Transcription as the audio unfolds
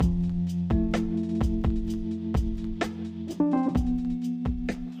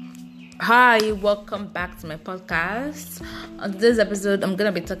Hi, welcome back to my podcast. On today's episode, I'm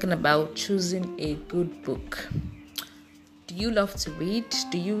going to be talking about choosing a good book. Do you love to read?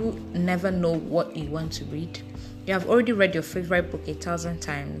 Do you never know what you want to read? You have already read your favorite book 1,000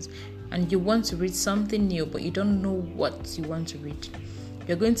 times and you want to read something new, but you don't know what you want to read.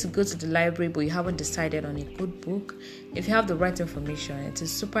 You're going to go to the library, but you haven't decided on a good book. If you have the right information, it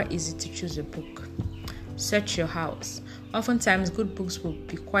is super easy to choose a book. Search your house. Oftentimes, good books will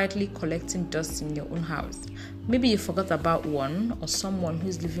be quietly collecting dust in your own house. Maybe you forgot about one, or someone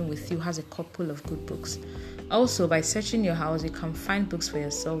who's living with you has a couple of good books. Also, by searching your house, you can find books for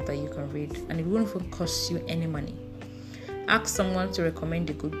yourself that you can read, and it won't even cost you any money. Ask someone to recommend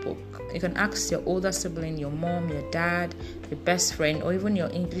a good book. You can ask your older sibling, your mom, your dad, your best friend, or even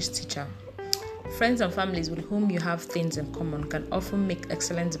your English teacher. Friends and families with whom you have things in common can often make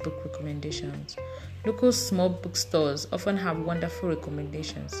excellent book recommendations. Local small bookstores often have wonderful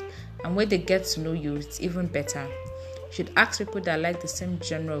recommendations, and when they get to know you, it's even better. You should ask people that like the same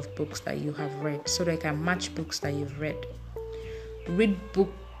genre of books that you have read so they can match books that you've read. Read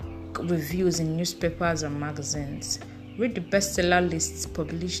book reviews in newspapers and magazines. Read the bestseller lists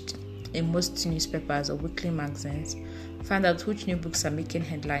published in most newspapers or weekly magazines. Find out which new books are making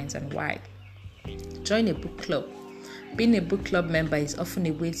headlines and why. Join a book club. Being a book club member is often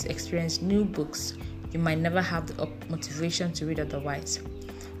a way to experience new books you might never have the motivation to read otherwise.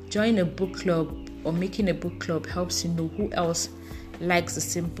 Join a book club or making a book club helps you know who else likes the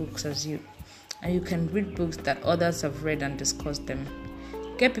same books as you, and you can read books that others have read and discuss them.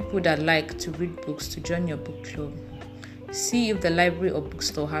 Get people that like to read books to join your book club. See if the library or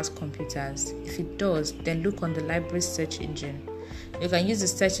bookstore has computers. If it does, then look on the library's search engine. You can use the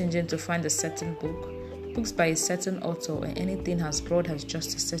search engine to find a certain book, books by a certain author, or anything as broad as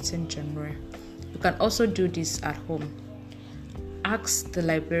just a certain genre. You can also do this at home. Ask the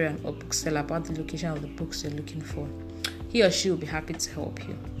librarian or bookseller about the location of the books you're looking for. He or she will be happy to help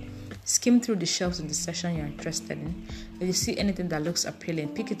you. Skim through the shelves in the section you're interested in. If you see anything that looks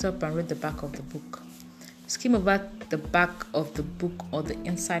appealing, pick it up and read the back of the book. Skim over the back of the book or the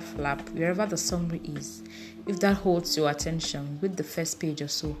inside flap, wherever the summary is. If that holds your attention, read the first page or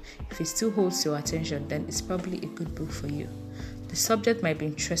so. If it still holds your attention, then it's probably a good book for you. The subject might be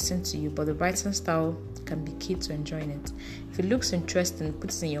interesting to you, but the writing style can be key to enjoying it. If it looks interesting,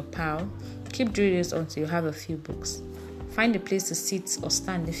 put it in your pile. Keep doing this until you have a few books. Find a place to sit or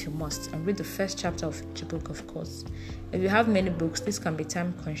stand if you must, and read the first chapter of each book, of course. If you have many books, this can be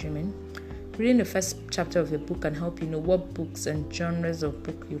time-consuming. Reading the first chapter of a book can help you know what books and genres of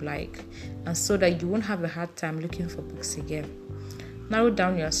book you like, and so that you won't have a hard time looking for books again. Narrow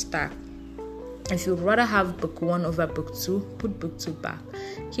down your stack. If you would rather have book 1 over book 2, put book 2 back.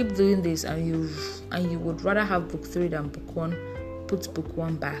 Keep doing this, and you would rather have book 3 than book 1, put book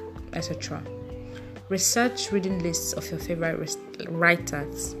 1 back, etc. Research reading lists of your favorite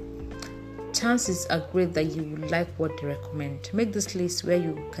writers. Chances are great that you will like what they recommend. Make this list where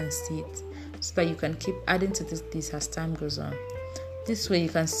you can see it, so that you can keep adding to this list as time goes on. This way you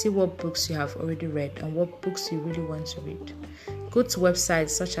can see what books you have already read and what books you really want to read. Go to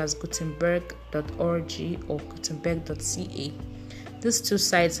websites such as gutenberg.org or gutenberg.ca. These two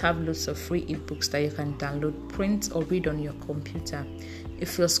sites have loads of free ebooks that you can download, print, or read on your computer.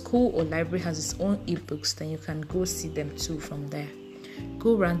 If your school or library has its own ebooks, then you can go see them too from there.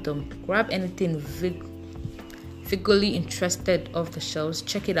 Go random, grab anything vaguely interested off the shelves,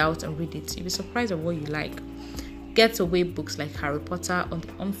 check it out and read it. You'll be surprised at what you like. Getaway books like Harry Potter on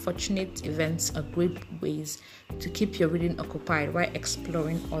Unfortunate Events are great ways to keep your reading occupied while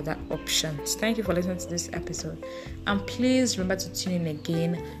exploring other options. Thank you for listening to this episode, and please remember to tune in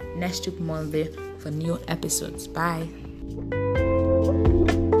again next week Monday for new episodes. Bye.